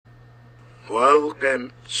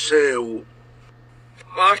Welcome to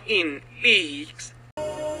fucking leaks.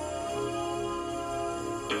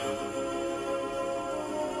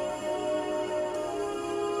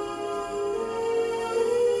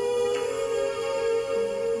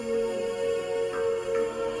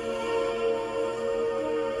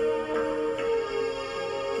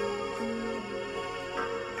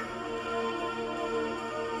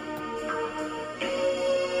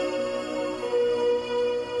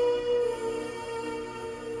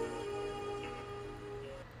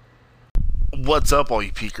 What's up, all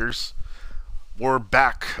you peekers? We're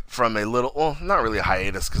back from a little, well, not really a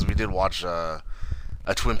hiatus, because we did watch a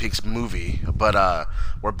Twin Peaks movie, but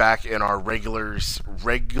we're back in our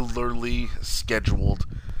regularly scheduled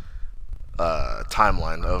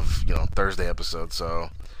timeline of, Thursday episodes.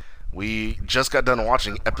 So we just got done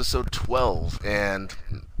watching episode 12, and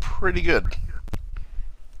pretty good.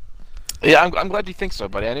 Yeah, I'm glad you think so,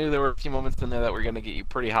 buddy. I knew there were a few moments in there that were going to get you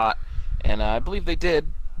pretty hot, and I believe they did.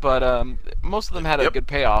 But most of them had a good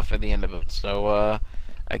payoff at the end of it, so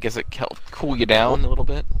I guess it helped cool you down a little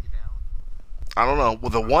bit. I don't know. Well,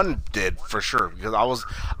 the one did for sure, because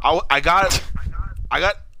I got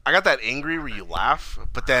that angry where you laugh,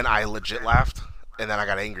 but then I legit laughed, and then I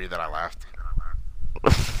got angry that I laughed.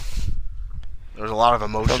 There was a lot of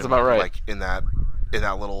emotion, Sounds about right. like in that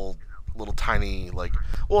little tiny, like,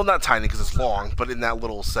 well, not tiny because it's long, but in that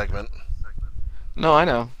little segment. No, I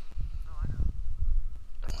know.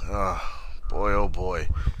 Boy, oh boy.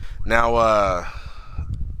 Now,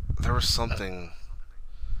 there was something.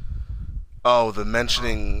 Oh, the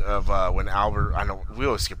mentioning of when Albert. I know we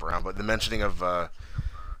always skip around, but the mentioning of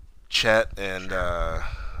Chet and that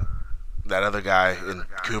other guy in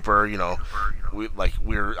Cooper. I'm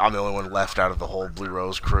the only one left out of the whole Blue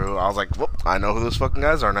Rose crew. I was like, whoop, I know who those fucking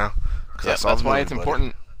guys are now. Yeah, that's why it's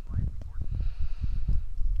important.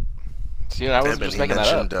 See, I was just making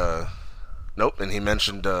that up. Nope, and he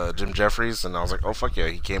mentioned Jim Jeffries, and I was like, oh, fuck yeah,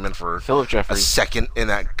 he came in for Philip Jeffries. A second in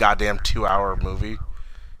that goddamn 2-hour movie.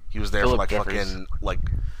 He was there Philip for, Jeffries. fucking,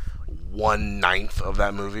 1/9 of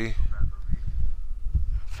that movie.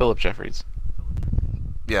 Philip Jeffries.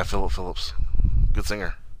 Yeah, Philip Phillips. Good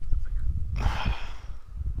singer. God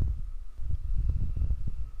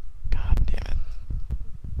damn it.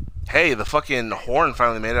 Hey, the fucking horn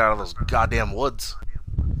finally made it out of those goddamn woods.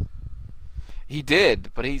 He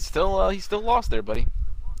did, but he's still lost there, buddy.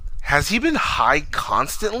 Has he been high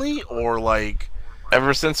constantly, or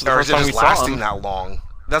ever since the or first is it time we just saw lasting him? that long?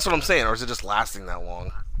 That's what I'm saying. Or is it just lasting that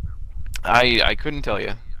long? I couldn't tell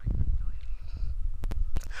you.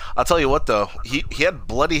 I'll tell you what, though. He had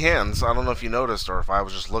bloody hands. I don't know if you noticed, or if I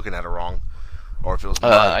was just looking at it wrong, or if it was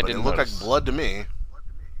blood. I but didn't it looked notice. like blood to me.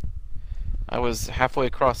 I was halfway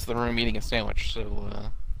across the room eating a sandwich, so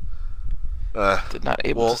did not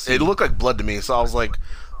able Well, to see. it looked like blood to me, so I was like,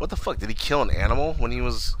 "What the fuck? Did he kill an animal when he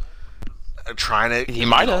was trying to? He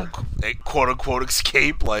might have, quote unquote,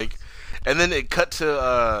 escape." And then it cut to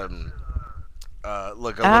a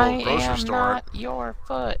little grocery store. Not your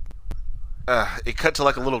foot. It cut to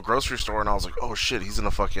a little grocery store, and I was like, "Oh shit, he's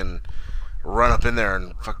gonna fucking run up in there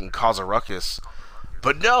and fucking cause a ruckus."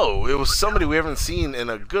 But no, it was somebody we haven't seen in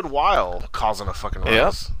a good while causing a fucking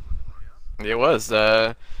ruckus. Yep. It was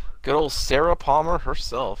good old Sarah Palmer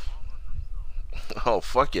herself. Oh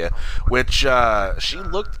fuck yeah! Which she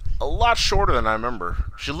looked a lot shorter than I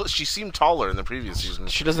remember. She seemed taller in the previous season.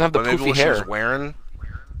 She doesn't have the but maybe poofy what hair. She was wearing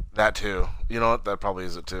that too. You know what? That probably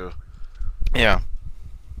is it too. Yeah.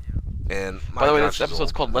 And by the way, this she's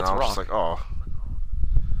episode's old. called Let's and I was Rock. just like, oh.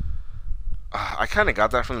 I kind of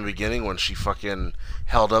got that from the beginning when she fucking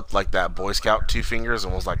held up that Boy Scout 2 fingers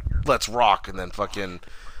and was like, "Let's rock," and then fucking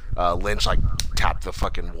Lynch tapped the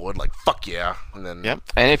fucking wood fuck yeah, and then Yep.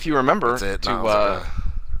 And if you remember that's it.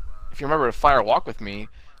 if you remember to Fire Walk with Me,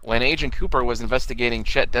 when Agent Cooper was investigating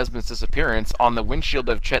Chet Desmond's disappearance, on the windshield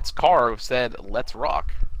of Chet's car said "Let's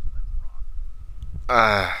rock."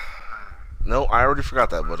 No, I already forgot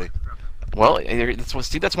that, buddy. Well,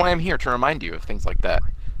 that's why I'm here to remind you of things like that,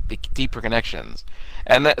 the deeper connections.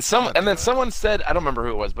 And then someone said, I don't remember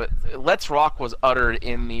who it was, but "Let's rock" was uttered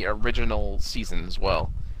in the original season as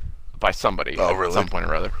well by somebody at some point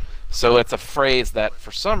or other. So it's a phrase that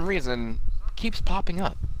for some reason keeps popping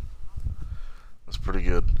up. That's pretty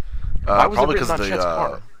good. Why was probably it written on Chet's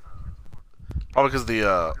car? Probably because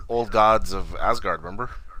the old gods of Asgard. Remember,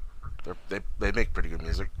 they make pretty good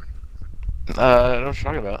music. I don't know what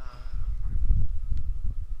you're talking about.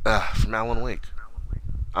 From Alan Wake.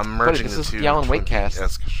 I'm merging this the is two the Alan Wake cast. Twin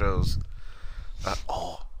Peaks shows.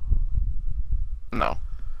 No.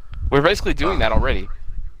 We're basically doing that already.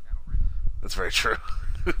 That's very true.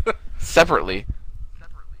 Separately.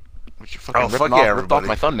 But you fucking Oh, fuck yeah, ripped off everybody.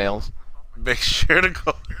 my thumbnails. Make sure to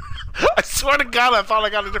go. I swear to God, I thought I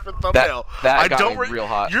got a different That thumbnail. I got don't me real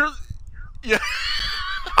hot. You're. Yeah.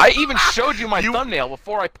 I even showed you my You- thumbnail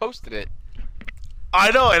before I posted it.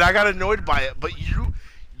 I know, and I got annoyed by it. But you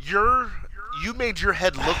made your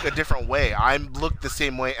head look a different way. I looked the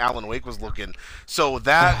same way Alan Wake was looking. So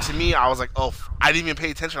that to me, I was like, oh, I didn't even pay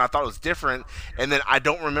attention. I thought it was different, and then I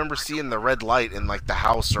don't remember seeing the red light in like the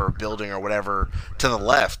house or building or whatever to the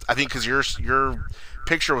left. I think because your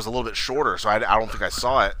picture was a little bit shorter, so I don't think I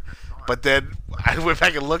saw it. But then I went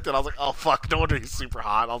back and looked, and I was like, oh fuck, no wonder he's super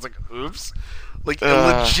hot. I was like, oops, like a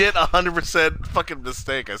legit 100% fucking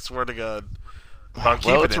mistake. I swear to God. But I'm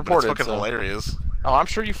keeping it's it. reported, But it's fucking so. hilarious. Oh, I'm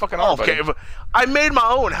sure you fucking are, buddy. Okay, but I made my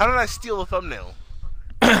own. How did I steal a thumbnail?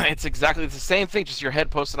 It's exactly the same thing, just your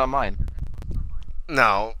head posted on mine.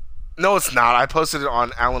 No, it's not. I posted it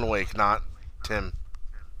on Alan Wake, not Tim.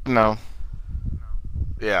 No.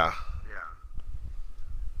 Yeah.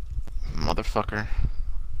 Motherfucker.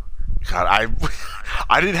 God,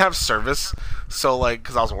 I didn't have service, so like,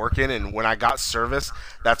 cause I was working, and when I got service,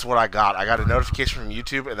 that's what I got. I got a notification from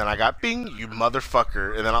YouTube, and then I got bing, you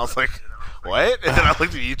motherfucker, and then I was like, what? And then I looked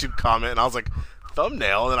at the YouTube comment, and I was like,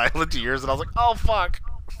 thumbnail, and then I looked at yours, and I was like, oh fuck.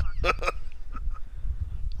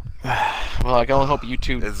 Well, I can only hope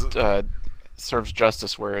YouTube Is- serves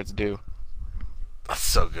justice where it's due. That's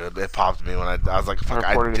so good. It popped me when I was like, fuck,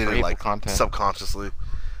 I reported it did for it hateful like content. subconsciously.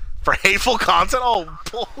 For hateful content? Oh,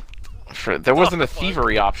 bull. Sure, there wasn't a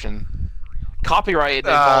thievery option. Copyright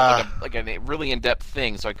involved like a really in-depth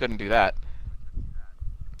thing, so I couldn't do that.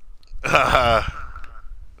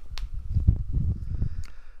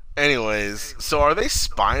 Anyways, so are they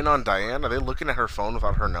spying on Diane? Are they looking at her phone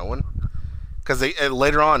without her knowing? Because they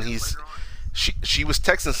later on, she was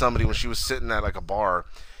texting somebody when she was sitting at like a bar,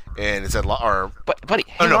 and it said or But, buddy,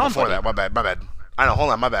 oh hang no, on, before buddy. that, my bad. I know,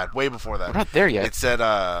 hold on, my bad. Way before that. We're not there yet. It said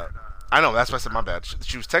I know, that's why I said my bad.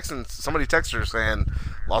 She was texting somebody texted her saying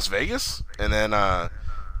Las Vegas, and then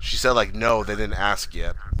she said like no, they didn't ask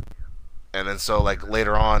yet. And then so like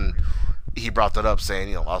later on, he brought that up saying,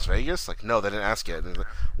 you know, Las Vegas? Like, no, they didn't ask yet. And he's like,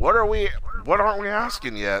 what aren't we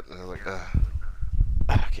asking yet? And I was like,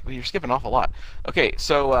 Okay, well, you're skipping off a lot. Okay,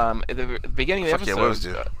 so at the beginning of the Fuck yeah, what was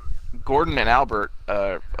episode, it? Gordon and Albert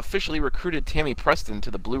officially recruited Tammy Preston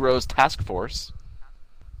to the Blue Rose Task Force.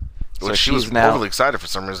 Which she was she's now overly excited for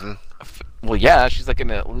some reason. Well, yeah, she's like an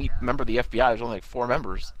elite member of the FBI. There's only like 4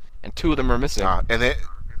 members, and 2 of them are missing. And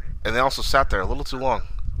they also sat there a little too long.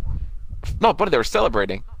 No, but they were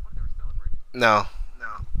celebrating. No.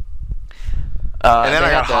 And then they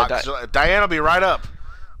I got had hot. So Diane will be right up.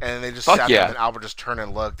 And they just Fuck sat yeah. there, and Albert just turned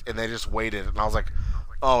and looked, and they just waited. And I was like,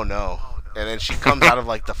 oh no. And then she comes out of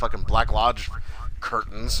like the fucking Black Lodge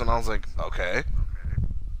curtains, and I was like, okay.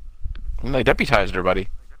 And they deputized her, buddy.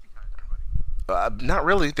 Not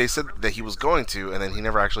really. They said that he was going to, and then he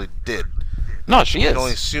never actually did. No, she You is. can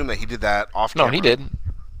only assume that he did that off No, camera. he did.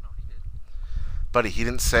 Buddy, he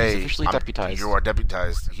didn't say, He's officially deputized. You are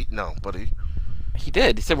deputized. No, buddy. He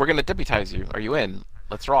did. He said, "We're going to deputize you. Are you in?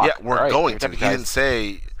 Let's rock." Yeah, we're All right, going you're to. He deputized. didn't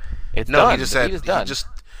say... It's No, done. he just The said... deed is done.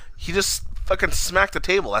 He just fucking smacked the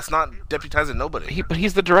table. That's not deputizing nobody. But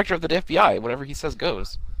he's the director of the FBI. Whatever he says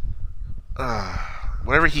goes.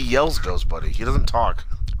 Whenever he yells goes, buddy. He doesn't talk.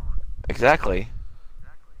 Exactly.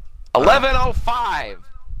 11:05.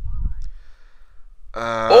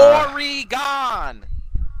 Oregon.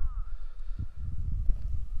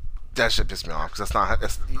 That shit pissed me off, because that's not...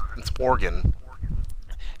 It's Oregon.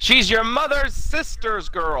 She's your mother's sister's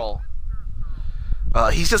girl.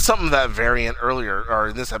 He said something of that variant earlier, or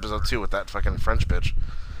in this episode too, with that fucking French bitch.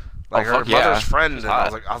 Like her fuck yeah. mother's friend, She's and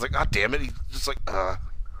hot. I was like, God damn it! He's just like,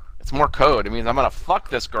 It's more code. It means I'm gonna fuck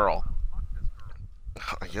this girl.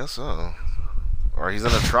 I guess so. Or he's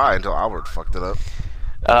gonna try until Albert fucked it up.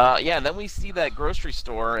 Yeah, and then we see that grocery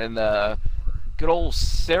store, and good old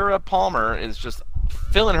Sarah Palmer is just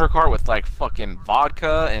filling her car with like fucking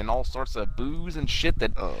vodka and all sorts of booze and shit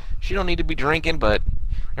that she don't need to be drinking, but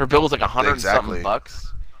her bill was like $100 something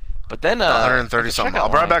bucks. But then 130 at the something. checkout I'll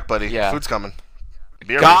be right line- back, buddy. Yeah. Food's coming.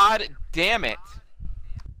 Be right God damn it.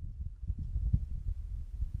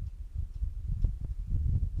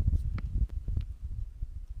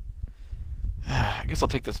 I guess I'll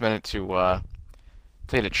take this minute to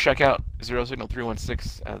tell you to check out Zero Signal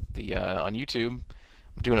 316 at the on YouTube.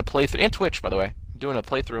 I'm doing a playthrough, and Twitch, by the way. I'm doing a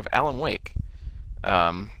playthrough of Alan Wake.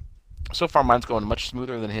 So far, mine's going much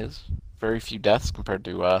smoother than his. Very few deaths compared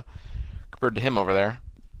to him over there,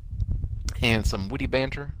 and some witty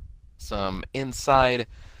banter, some inside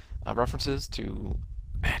references to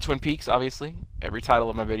Twin Peaks. Obviously, every title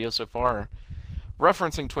of my videos so far are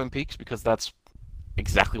referencing Twin Peaks because that's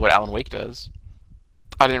exactly what Alan Wake does.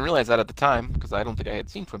 I didn't realize that at the time because I don't think I had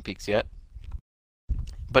seen Twin Peaks yet.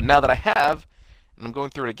 But now that I have, and I'm going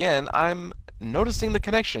through it again, I'm noticing the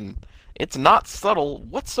connection. It's not subtle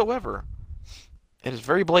whatsoever. It is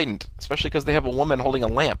very blatant, especially because they have a woman holding a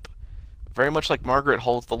lamp, very much like Margaret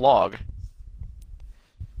holds the log.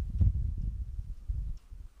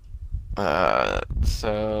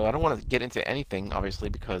 So I don't want to get into anything, obviously,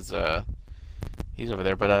 because he's over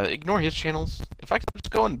there. But ignore his channels. In fact,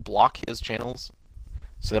 just go and block his channels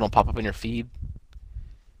so they don't pop up in your feed.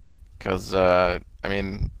 Because I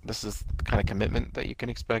mean, this is the kind of commitment that you can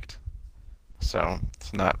expect. So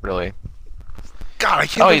it's not really. God, I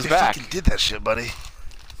can't believe they fucking did that shit, buddy.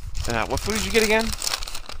 What food did you get again?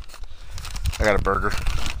 I got a burger.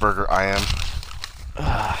 Burger I am.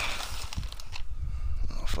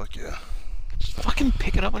 Oh, fuck yeah. Just fucking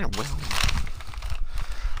pick it up on your way.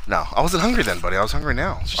 No, I wasn't hungry then, buddy. I was hungry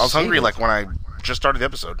now. I was hungry like when I just started the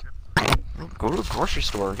episode. Go to the grocery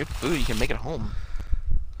store. Get food. You can make it home.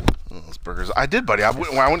 Those burgers. I did, buddy.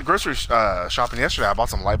 When I went grocery shopping yesterday, I bought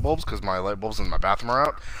some light bulbs because my light bulbs in my bathroom are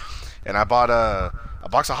out. And I bought a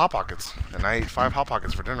box of Hot Pockets. And I ate 5 Hot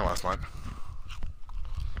Pockets for dinner last night.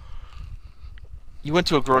 You went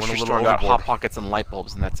to a grocery store and got Hot Pockets and light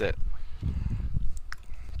bulbs, and that's it.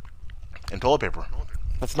 And toilet paper.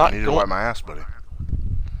 That's not. I needed to wipe my ass, buddy.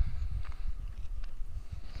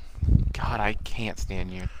 God, I can't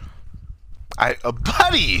stand you.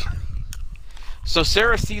 Buddy! So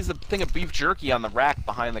Sarah sees a thing of beef jerky on the rack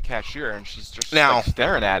behind the cashier, and she's just now, like,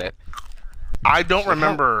 staring at it. I don't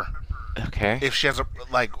remember if she has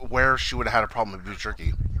where she would have had a problem with beef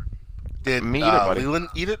jerky. Did me either, buddy. Leland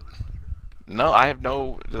eat it? No, I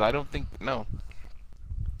don't think, no.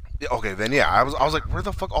 Yeah, okay, then yeah, I was like, where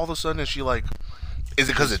the fuck all of a sudden is she like, is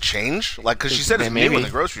it because it changed? Like, because she said it's new in the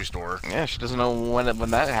grocery store. Yeah, she doesn't know when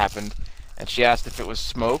that happened. And she asked if it was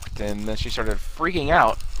smoked, and then she started freaking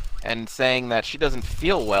out and saying that she doesn't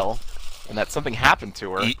feel well and that something happened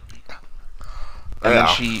to her.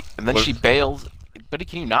 And then she bails. Buddy,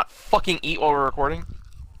 can you not fucking eat while we're recording?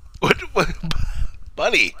 What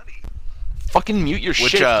buddy? Fucking mute your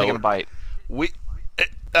shit taking a bite. Well,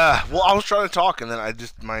 I was trying to talk, and then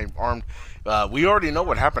my arm. We already know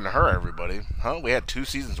what happened to her, everybody. Huh? We had 2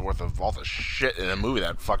 seasons worth of all the shit in a movie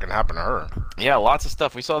that fucking happened to her. Yeah, lots of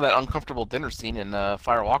stuff. We saw that uncomfortable dinner scene in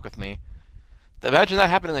Fire Walk with Me. Imagine that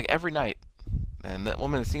happening like every night, and that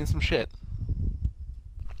woman has seen some shit.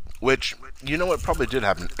 Which, you know what, probably did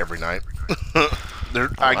happen every night.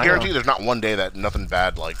 I guarantee there's not one day that nothing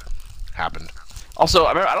bad, like, happened. Also,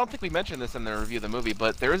 I don't think we mentioned this in the review of the movie,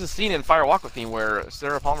 but there is a scene in Fire Walk with Me where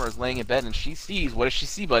Sarah Palmer is laying in bed and she sees, what does she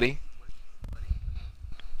see, buddy?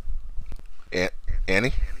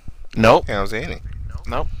 Annie? Nope. Yeah, it was Annie.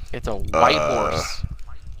 Nope. It's a white horse.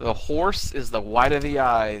 The horse is the white of the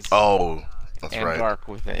eyes. Oh, that's and right. Dark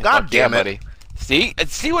with it. God damn it. Buddy.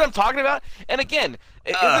 See what I'm talking about? And again,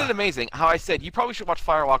 isn't it amazing how I said you probably should watch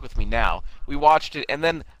Fire Walk with Me now? We watched it, and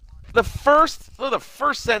then the first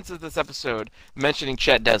sentence of this episode mentioning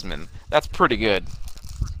Chet Desmond. That's pretty good.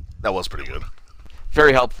 That was pretty good.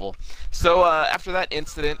 Very helpful. So after that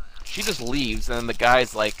incident, she just leaves, and then the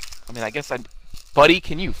guy's like, buddy,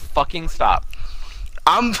 can you fucking stop?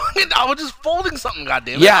 I was just folding something,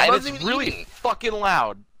 goddammit. Yeah, and it's really fucking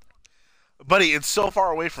loud. Buddy, it's so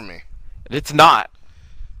far away from me. It's not.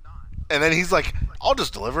 And then he's like, I'll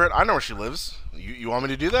just deliver it. I know where she lives. You want me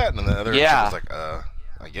to do that? And the other chick was like, I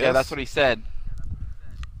guess. Yeah, that's what he said.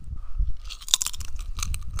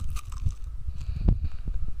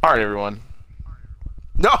 All right, everyone.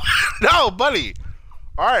 No, buddy.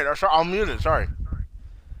 All right, I'll mute it. Sorry.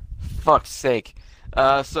 Fuck's sake.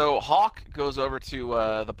 So Hawk goes over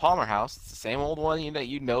to the Palmer house. It's the same old one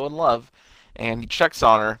you know and love, and he checks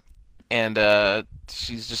on her, and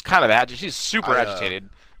she's just kind of agitated. She's super agitated,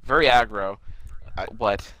 very aggro.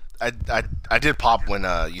 What? I did pop when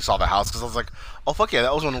you saw the house because I was like, oh fuck yeah,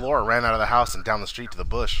 that was when Laura ran out of the house and down the street to the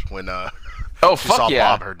bush when she saw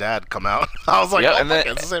Bob, her dad, come out. I was like,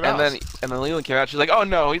 it's the same house. And then Leland came out. She's like, oh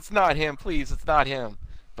no, it's not him. Please, it's not him.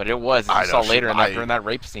 But it was. As you saw later during that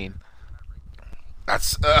rape scene.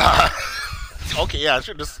 That's okay. Yeah, I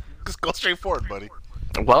should just go straight forward, buddy.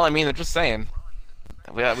 Well, I mean, I'm just saying.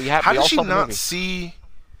 How did she not see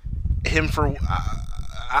him for?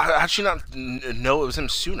 How did she not know it was him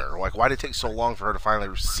sooner? Like, why did it take so long for her to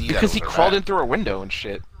finally see that? Because he crawled in through her window and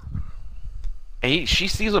shit. She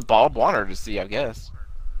sees what Bob wanted her to see, I guess.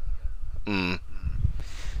 Yep.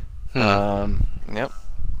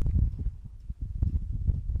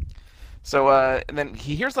 So, and then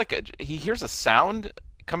he hears a sound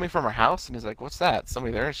coming from her house, and he's like, "What's that?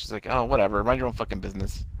 Somebody there?" And she's like, "Oh, whatever. Mind your own fucking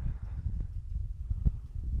business."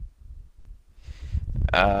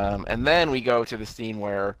 And then we go to the scene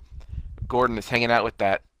where Gordon is hanging out with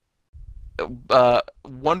that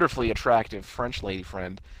wonderfully attractive French lady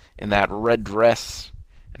friend in that red dress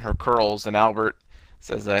and her curls, and Albert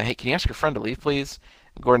says, "Hey, can you ask your friend to leave, please?"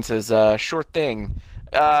 And Gordon says, "Sure thing.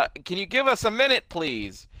 Can you give us a minute,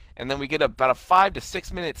 please?" And then we get about a 5 to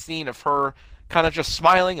 6 minute scene of her kind of just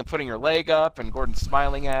smiling and putting her leg up, and Gordon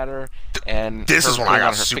smiling at her, and This is when I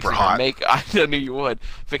got super hot. I knew you would,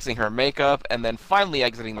 fixing her makeup, and then finally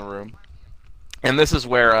exiting the room. And this is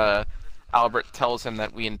where Albert tells him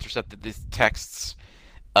that we intercepted these texts,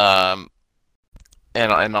 and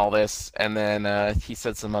all this, and then he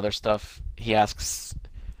said some other stuff. He asks,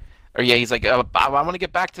 or yeah, he's like, I want to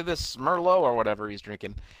get back to this Merlot or whatever he's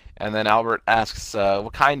drinking, and then Albert asks,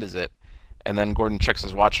 what kind is it? And then Gordon checks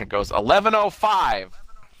his watch and goes 11:05,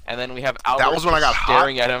 and then we have Albert That was when I got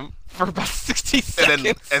staring hot. at him for about 60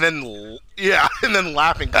 seconds. And then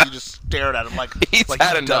laughing because he just stared at him like He's like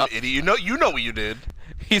had you dumb enough. idiot. You know what you did.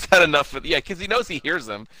 He's had enough of, yeah, because he knows he hears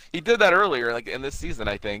him. He did that earlier, like in this season,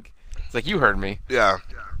 I think. It's like, you heard me. Yeah.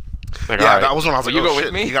 It's like, Yeah, all right, that was when I was will like, you oh go shit,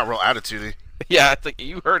 with me? he got real attitude-y. Yeah, it's like,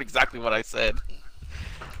 you heard exactly what I said.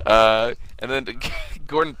 And then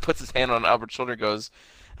Gordon puts his hand on Albert's shoulder and goes,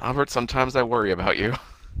 Albert, sometimes I worry about you.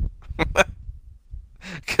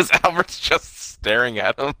 Because Albert's just staring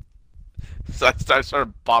at him. So I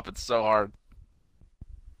started bopping so hard.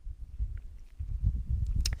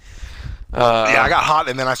 Yeah, I got hot,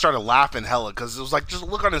 and then I started laughing hella, because it was like, just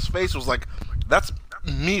look on his face, it was like, that's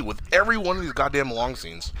me with every one of these goddamn long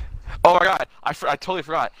scenes. Oh my god, I totally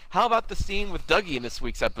forgot. How about the scene with Dougie in this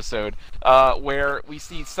week's episode, where we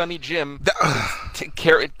see Sonny Jim take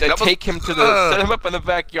him to set him up in the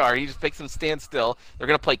backyard. He just makes him stand still. They're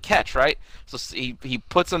gonna play catch, right? So he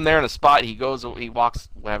puts him there in a spot. He walks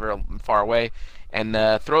whatever far away, and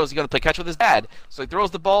throws. He's gonna play catch with his dad. So he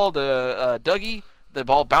throws the ball to Dougie. The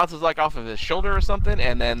ball bounces like off of his shoulder or something,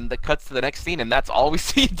 and then the cuts to the next scene, and that's all we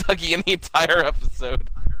see Dougie in the entire episode.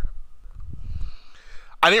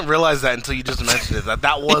 I didn't realize that until you just mentioned it.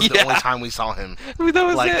 That was the Yeah. only time we saw him. I mean, that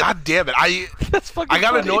was Like, it. god damn it! That's fucking I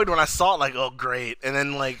got funny. annoyed when I saw it. Like, oh great, and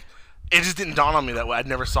then like, it just didn't dawn on me that way. I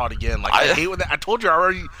never saw it again. Like, I hate when that. I told you I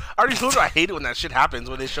already told you I hate it when that shit happens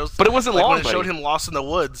when they show. But it wasn't like, long, when it showed him lost in the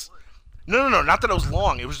woods. No, not that it was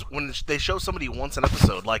long. It was when they show somebody once an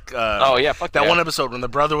episode. Like, Oh yeah, fuck that yeah. one episode when the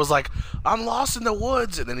brother was like, "I'm lost in the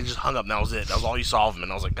woods," and then he just hung up. And that was it. That was all you saw of him.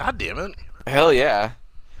 And I was like, God damn it. Hell yeah.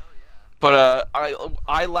 But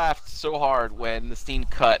I laughed so hard when the scene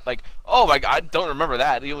cut. Like, oh my god, I don't remember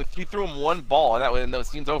that. He threw him one ball, and the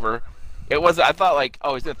scene's over. I thought like,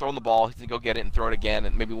 oh, he's gonna throw him the ball, he's gonna go get it and throw it again,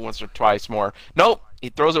 and maybe once or twice more. Nope, he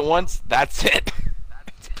throws it once. That's it.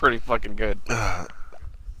 It's pretty fucking good.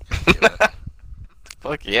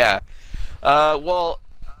 Fuck yeah. Well,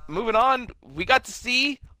 moving on, we got to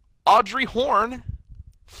see Audrey Horne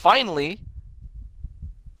finally.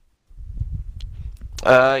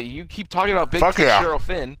 You keep talking about big Fuck tit yeah. Cheryl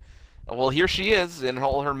Finn. Well, here she is in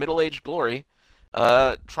all her middle-aged glory,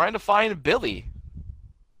 trying to find Billy.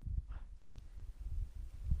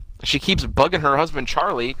 She keeps bugging her husband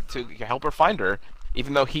Charlie to help her find her,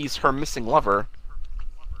 even though he's her missing lover.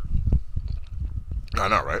 I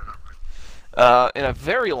know, right? In a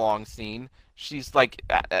very long scene, she's like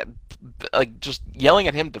just yelling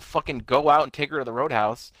at him to fucking go out and take her to the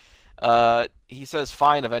roadhouse. He says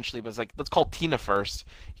fine eventually, but it's like, let's call Tina first.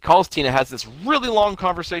 He calls Tina, has this really long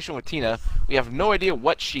conversation with Tina. We have no idea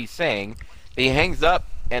what she's saying. He hangs up,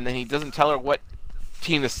 and then he doesn't tell her what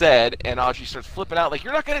Tina said, and Audrey starts flipping out like,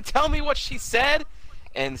 you're not going to tell me what she said?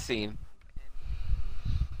 End scene.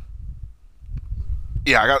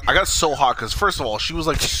 Yeah, I got so hot because first of all, she was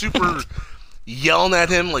like super yelling at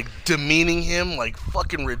him, like demeaning him, like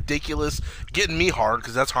fucking ridiculous, getting me hard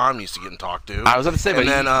because that's how I'm used to getting talked to. I was going to say, And but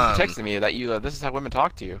then, you texted me that this is how women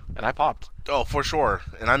talk to you, and I popped. Oh, for sure,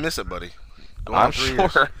 and I miss it, buddy. Going I'm on 3 sure.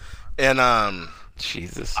 years. And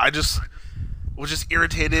Jesus. I just was just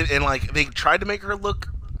irritated, and like they tried to make her look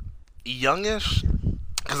youngish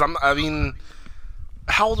because I mean,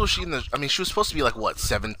 how old was she in the? I mean, she was supposed to be like what,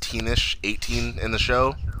 17ish, 18 in the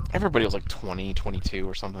show. Everybody was like 20, 22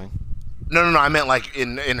 or something. No, I meant like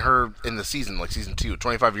in the season, like season 2,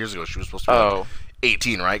 25 years ago, she was supposed to be like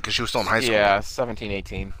 18, right? Because she was still in high school. Yeah, 17,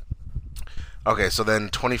 18. Okay, so then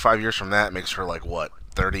 25 years from that makes her like what,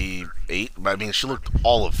 38? I mean, she looked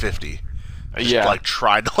all of 50. Just, Yeah. like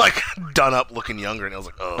tried to like done up looking younger, and it was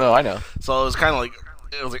like, oh. Oh, I know. So it was kind of like,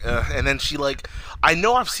 it was like, and then she like, I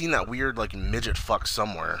know I've seen that weird like midget fuck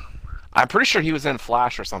somewhere. I'm pretty sure he was in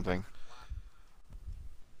Flash or something.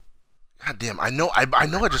 God damn, I know I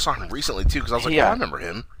just saw him recently too because I was like, Yeah. oh, I remember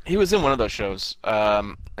him. He was in one of those shows.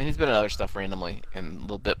 And he's been in other stuff randomly in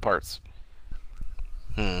little bit parts.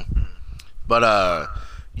 But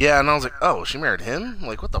yeah, and I was like, oh, she married him?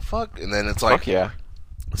 Like, what the fuck? And then it's like Fuck yeah.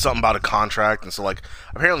 something about a contract, and so like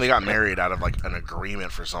apparently they got married out of like an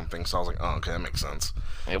agreement for something. So I was like, oh, okay, that makes sense.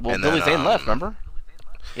 Yeah, well, And Billy then, Zane left, remember?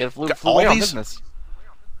 He had flew all away on these- business.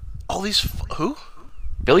 All these who?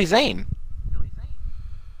 Billy Zane.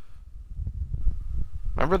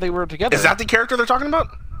 Remember they were together. Is that the character they're talking about?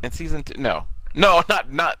 in season 2? No,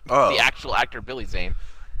 not Oh. the actual actor Billy Zane.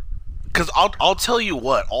 Because I'll tell you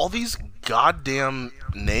what, all these goddamn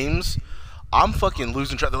names, I'm fucking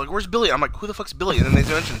losing track. They're like, where's Billy? I'm like, who the fuck's Billy? And then they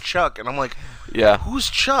mention Chuck, and I'm like, Yeah. who's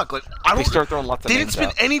Chuck? Like, I They don't. start throwing lots of They didn't names spend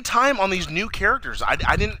out. any time on these new characters. I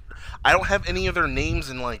didn't. I don't have any of their names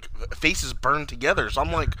and like faces burned together. So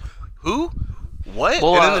I'm like, who? What?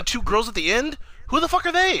 Well, and then the two girls at the end, who the fuck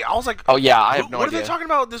are they? I was like, Oh yeah, I have no what idea. are they talking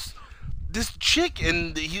about? This chick,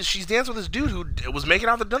 and she's dancing with this dude who was making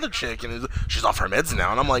out with another chick, and she's off her meds now.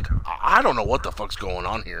 And I'm like, I don't know what the fuck's going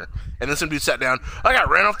on here. And then some dude sat down. I got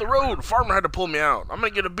ran off the road. A farmer had to pull me out. I'm gonna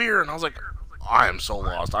get a beer, and I was like, I am so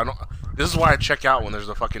lost. I don't. This is why I check out when there's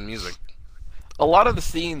the fucking music. A lot of the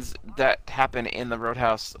scenes that happen in the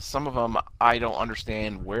Roadhouse, some of them I don't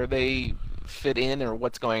understand where they fit in or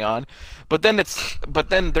what's going on. But then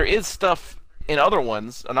there is stuff in other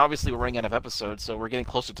ones, and obviously we're running out of episodes, so we're getting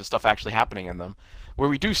closer to stuff actually happening in them, where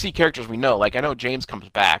we do see characters we know. Like I know James comes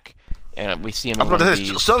back, and we see him. I'm In one about of to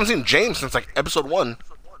say, these... still haven't seen James since like episode 1.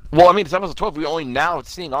 Well, I mean it's episode 12. We only now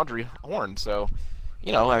seeing Audrey Horne, so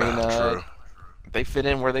you know, I mean, True. they fit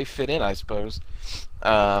in where they fit in, I suppose.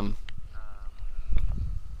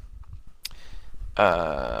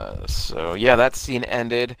 So yeah, that scene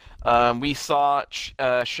ended. We saw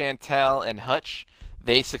Chantel and Hutch.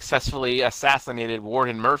 They successfully assassinated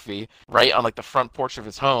Warden Murphy right on like the front porch of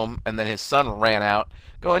his home, and then his son ran out,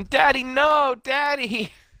 going, "Daddy, no,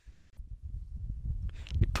 Daddy!"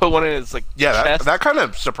 He put one in his like Yeah, chest. that kind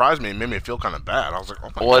of surprised me and made me feel kind of bad. I was like, oh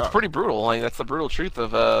my Well, god. it's pretty brutal. Like that's the brutal truth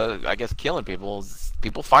of I guess killing people. Is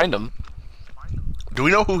people find them. Do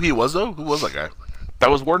we know who he was though? Who was that guy? That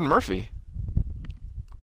was Warden Murphy.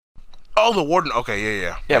 Oh, the warden. Okay,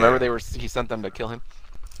 yeah. Yeah, remember he sent them to kill him.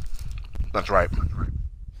 That's right.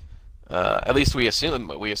 At least we assume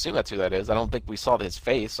that's who that is. I don't think we saw his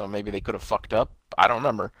face, so maybe they could have fucked up. I don't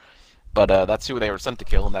remember, but that's who they were sent to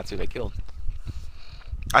kill, and that's who they killed.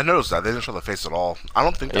 I noticed that they didn't show the face at all. I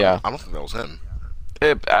don't think. Yeah. I don't think that was him.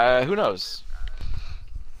 Who knows?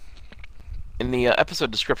 In the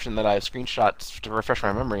episode description that I screenshot to refresh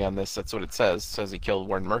my memory on this, that's what it says. It says he killed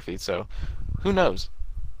Warden Murphy, so who knows?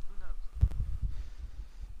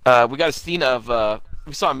 We got a scene of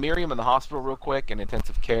we saw Miriam in the hospital real quick in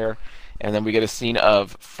intensive care, and then we get a scene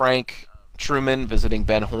of Frank Truman visiting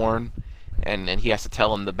Ben Horne, and he has to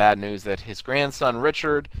tell him the bad news that his grandson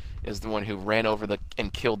Richard is the one who ran over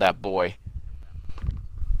and killed that boy.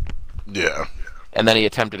 Yeah. And then he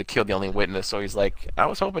attempted to kill the only witness, so he's like, I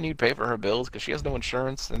was hoping you'd pay for her bills because she has no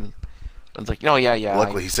insurance. And Ben's like, no, yeah.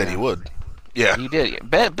 Luckily, he said he would. Yeah. He did.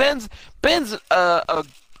 Ben's a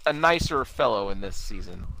nicer fellow in this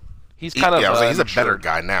season. He's kind of I was like, he's a better mature.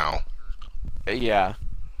 guy now. Yeah,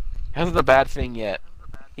 hasn't a bad thing yet.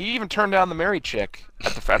 He even turned down the married chick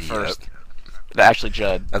at first. Ashley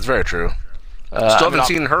Judd. That's very true. Still I haven't mean,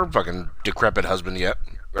 seen her fucking decrepit husband yet.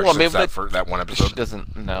 Or Well, since maybe that one She episode.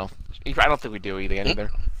 doesn't know. I don't think we do either.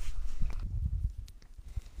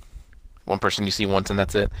 One person you see once and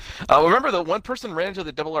that's it. Remember the one person ran into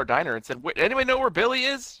the Double R Diner and said, anybody know where Billy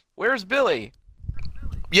is? Where's Billy?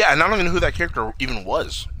 Yeah, and I don't even know who that character even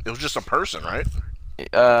was. It was just a person, right?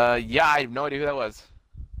 Yeah, I have no idea who that was.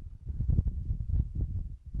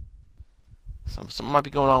 Something might be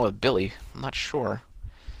going on with Billy. I'm not sure.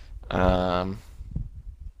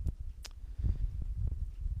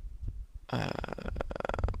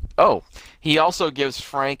 Oh, he also gives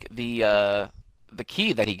Frank the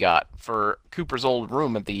key that he got for Cooper's old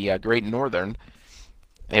room at the Great Northern.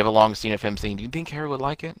 They have a long scene of him saying, "Do you think Harry would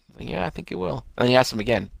like it?" "Yeah, I think he will." And then he asks him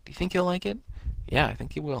again, "Do you think he'll like it?" "Yeah, I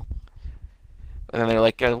think he will." And then they're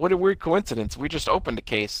like, "What a weird coincidence. We just opened a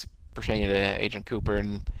case pertaining to Agent Cooper."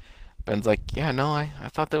 And Ben's like, "Yeah, no, I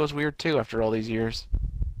thought that was weird too after all these years."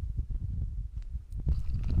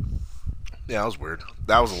 Yeah, that was weird.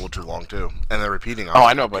 That was a little too long too, and they're repeating. Oh,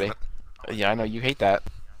 I know, buddy. Yeah, I know you hate that,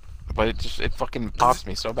 but it fucking pops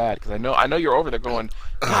me so bad because I know you're over there going,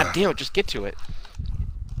 "God damn it, just get to it."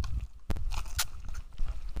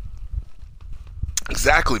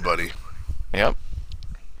 Exactly, buddy. Yep.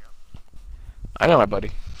 I know, my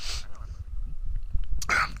buddy.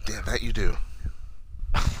 Damn, that you do.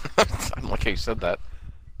 I like how you said that.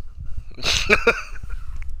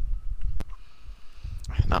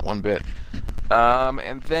 Not one bit.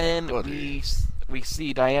 And then we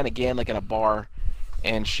see Diane again, like in a bar,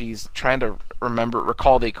 and she's trying to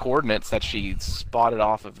recall the coordinates that she spotted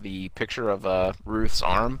off of the picture of Ruth's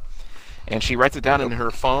arm, and she writes it down in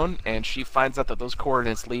her phone, and she finds out that those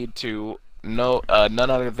coordinates lead to none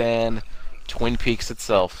other than Twin Peaks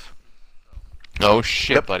itself. Oh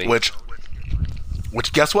shit, buddy. Which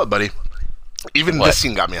guess what, buddy? Even this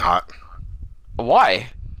scene got me hot. Why?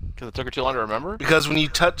 Because it took her too long to remember? Because when you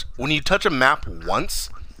touch a map once,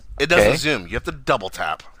 it doesn't zoom. You have to double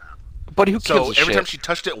tap. Buddy, who gives a So every shit? time she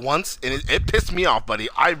touched it once, and it pissed me off, buddy.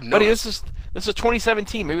 I've Buddy, noticed. this is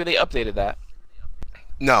 2017. Maybe they updated that.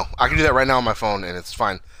 No, I can do that right now on my phone, and it's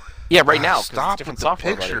fine. Yeah, right now. 'cause Stop it's different with the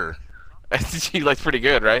software, picture. She looks pretty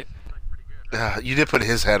good, right? You did put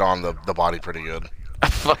his head on the body pretty good.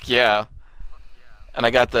 Fuck yeah. And I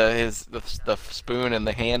got the spoon and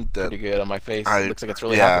the hand pretty good on my face. It looks like it's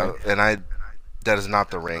really happening. And that is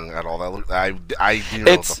not the ring at all. I didn't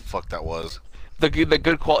know what the fuck that was. The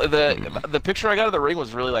good quality. The picture I got of the ring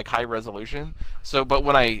was really like high resolution. So, but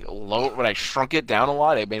when I shrunk it down a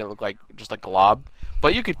lot, it made it look like just like glob.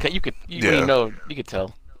 But you could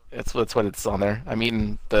tell. That's what it's on there. I'm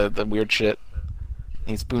eating the weird shit.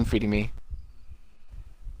 He's spoon feeding me.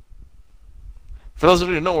 For those of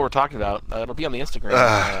you who know what we're talking about, it'll be on the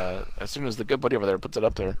Instagram as soon as the good buddy over there puts it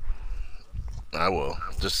up there. I will.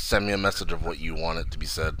 Just send me a message of what you want it to be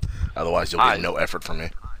said. Otherwise, you'll get no effort from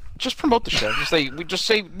me. Just promote the show. Just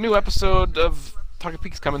say new episode of Talking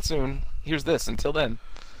Peaks coming soon. Here's this. Until then,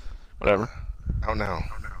 whatever. Out now.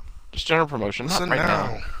 Just general promotion. Not Listen right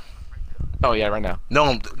now. Oh yeah, right now.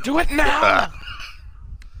 No. Do it now.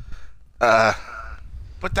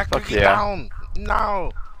 Put that cookie down.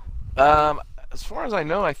 No. As far as I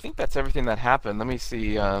know, I think that's everything that happened. Let me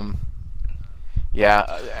see. Albert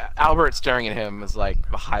staring at him is like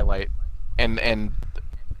the highlight, and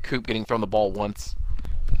Coop getting thrown the ball once.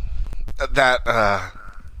 But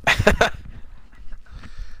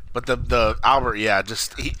the Albert,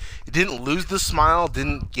 just he didn't lose the smile,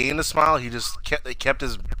 didn't gain the smile. He just kept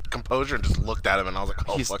his composure and just looked at him, and I was like,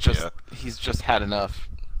 oh he's just had enough.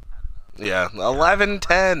 Yeah,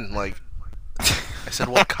 11-10. Like I said,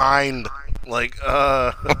 what kind? Like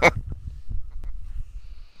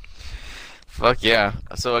Fuck yeah.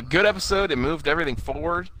 So a good episode. It moved everything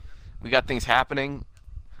forward. We got things happening.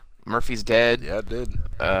 Murphy's dead. Yeah, it did.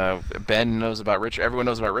 Ben knows about Richard. Everyone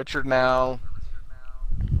knows about Richard now.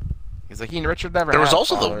 He's like, he and Richard never. There was had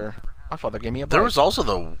also father. My father gave me a bike. There was also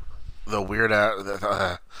the weird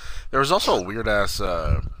ass. There was also a weird ass.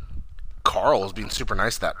 Carl was being super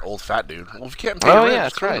nice to that old fat dude. Well, if you can't pay your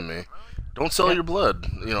rent, just come to me. Don't sell your blood.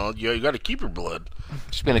 You know, you got to keep your blood.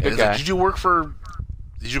 Just being a good guy. Like, did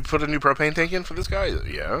you put a new propane tank in for this guy?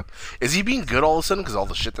 Yeah. Is he being good all of a sudden because all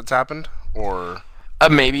the shit that's happened, or?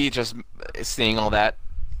 Maybe just seeing all that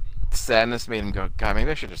sadness made him go, God,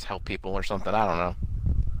 maybe I should just help people or something. I don't know.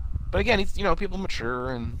 But again, he's people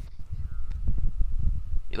mature, and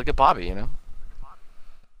you look at Bobby, Oh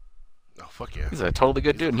fuck yeah. He's a totally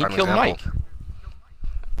good dude. And he killed Mike.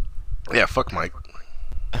 Yeah, fuck Mike.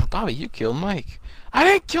 Bobby, you killed Mike. I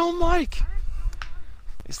didn't kill Mike.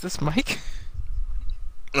 Is this Mike?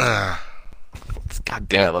 God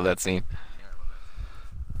damn, I love that scene.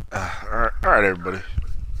 All right, everybody.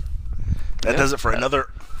 That does it for another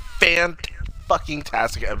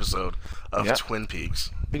fan-fucking-tastic episode of Twin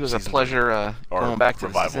Peaks. It was a pleasure going back to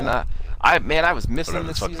the season. I was missing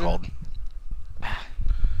this season. Called.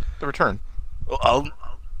 The return. Well,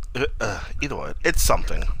 either way, it's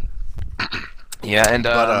something. Yeah, and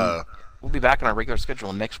we'll be back on our regular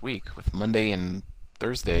schedule next week with Monday and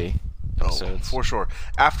Thursday episodes. For sure.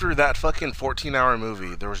 After that fucking 14-hour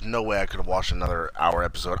movie, there was no way I could have watched another hour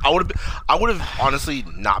episode. I would have honestly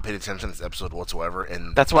not paid attention to this episode whatsoever,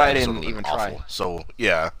 and that's why I didn't even try. So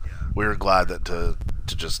yeah, we were glad that to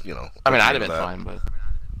just I mean, I'd have been fine, but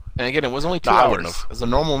and again, it was only 2 hours. It was a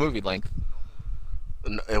normal movie length.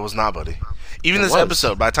 It was not, buddy. Even this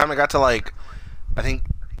episode, by the time I got to I think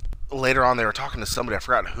later on they were talking to somebody, I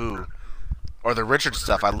forgot who, or the Richard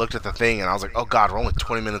stuff. I looked at the thing and I was like, oh god, we're only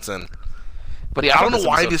 20 minutes in. But yeah, I don't know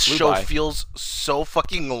why this show feels so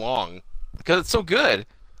fucking long. Because it's so good.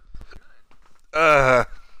 Alright,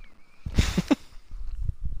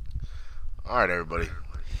 everybody.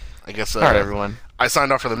 I guess, alright, everyone. I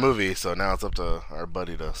signed off for the movie, so now it's up to our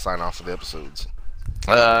buddy to sign off for the episodes.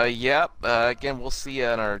 Again, we'll see you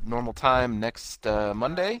at our normal time next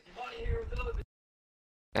Monday.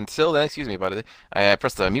 Until then, excuse me, buddy. I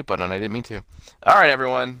pressed the mute button. I didn't mean to. Alright,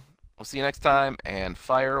 everyone. We'll see you next time, and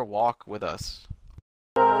fire walk with us.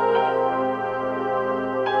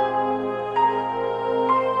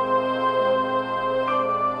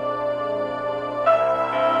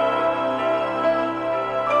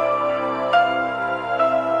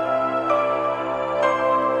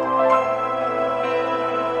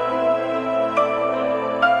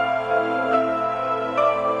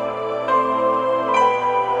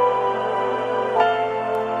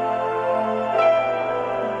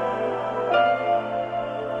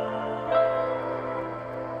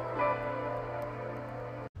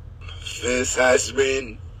 This has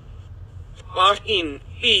been fucking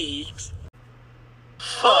leaks.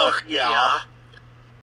 fuck yeah.